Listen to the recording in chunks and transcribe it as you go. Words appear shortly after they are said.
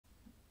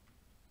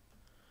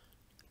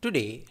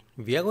Today,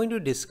 we are going to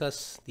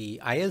discuss the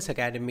IELTS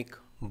Academic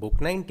Book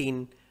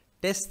 19,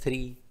 Test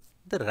 3,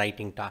 the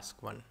Writing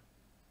Task 1.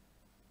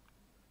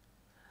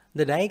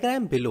 The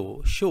diagram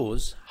below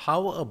shows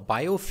how a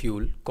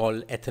biofuel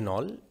called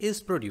ethanol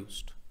is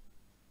produced.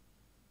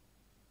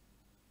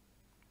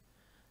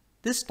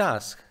 This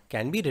task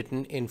can be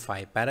written in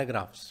 5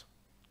 paragraphs.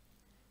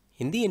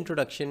 In the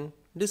introduction,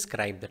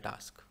 describe the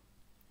task.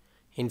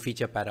 In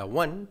feature para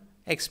 1,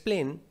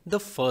 explain the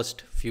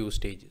first few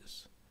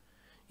stages.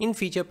 In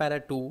feature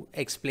para 2,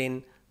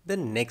 explain the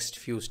next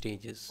few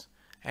stages.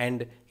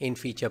 And in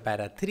feature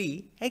para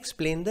 3,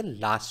 explain the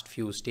last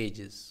few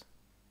stages.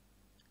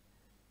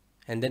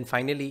 And then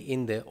finally,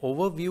 in the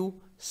overview,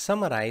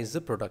 summarize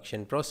the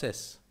production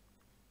process.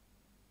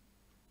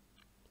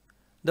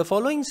 The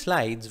following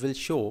slides will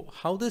show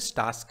how this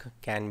task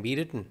can be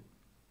written.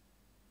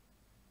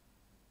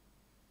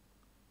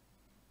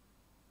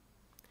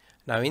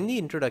 Now, in the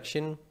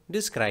introduction,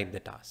 describe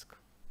the task.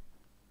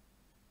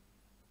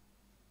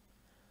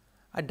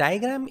 A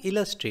diagram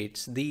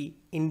illustrates the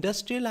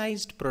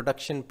industrialized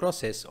production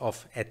process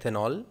of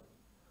ethanol,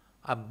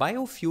 a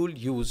biofuel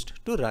used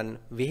to run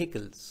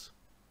vehicles.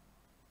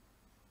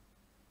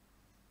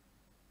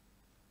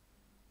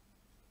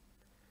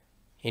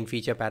 In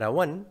feature para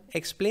 1,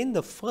 explain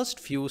the first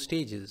few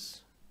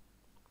stages.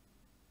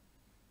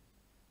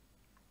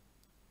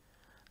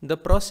 The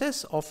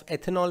process of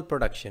ethanol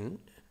production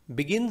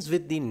begins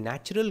with the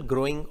natural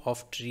growing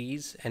of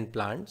trees and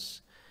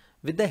plants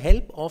with the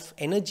help of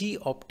energy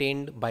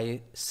obtained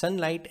by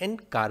sunlight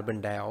and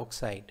carbon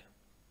dioxide.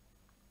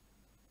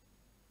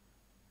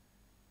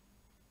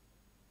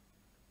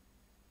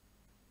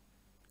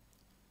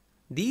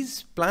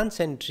 These plants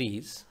and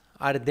trees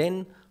are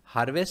then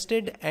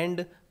harvested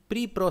and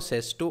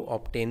pre-processed to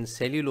obtain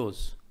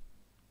cellulose,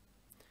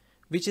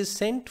 which is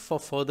sent for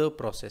further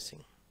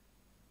processing.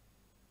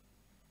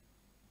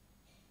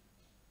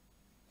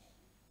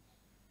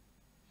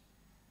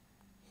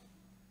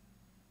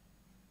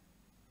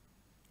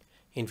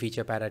 In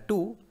feature para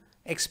 2,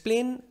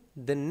 explain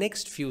the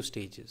next few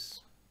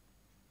stages.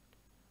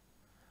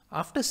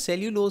 After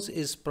cellulose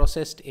is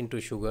processed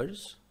into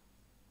sugars,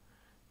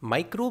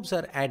 microbes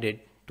are added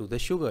to the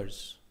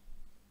sugars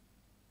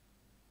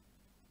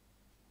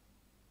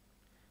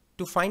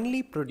to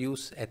finally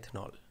produce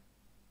ethanol.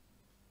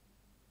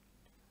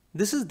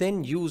 This is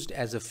then used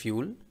as a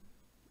fuel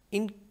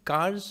in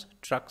cars,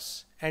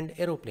 trucks, and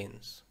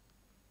aeroplanes.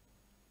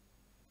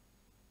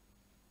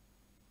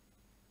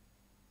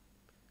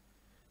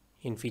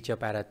 In feature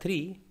para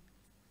 3,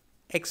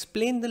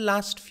 explain the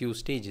last few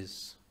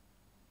stages.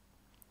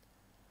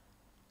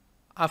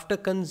 After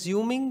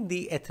consuming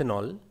the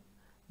ethanol,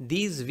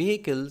 these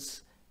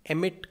vehicles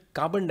emit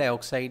carbon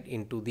dioxide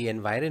into the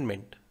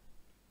environment,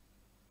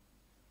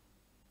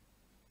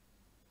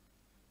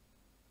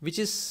 which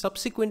is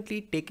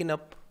subsequently taken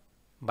up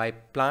by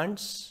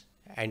plants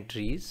and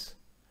trees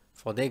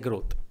for their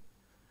growth,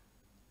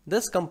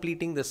 thus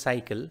completing the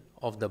cycle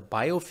of the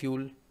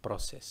biofuel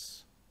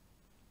process.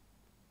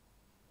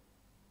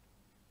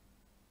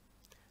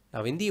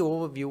 Now, in the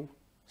overview,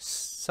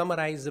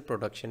 summarize the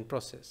production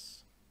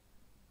process.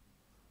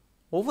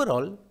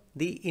 Overall,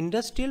 the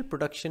industrial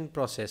production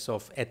process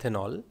of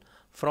ethanol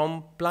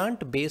from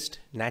plant-based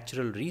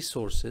natural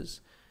resources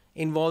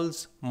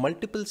involves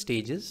multiple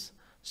stages,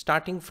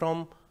 starting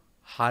from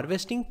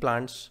harvesting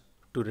plants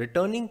to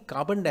returning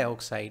carbon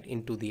dioxide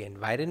into the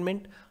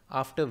environment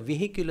after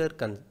vehicular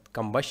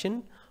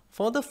combustion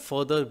for the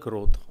further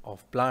growth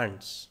of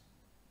plants.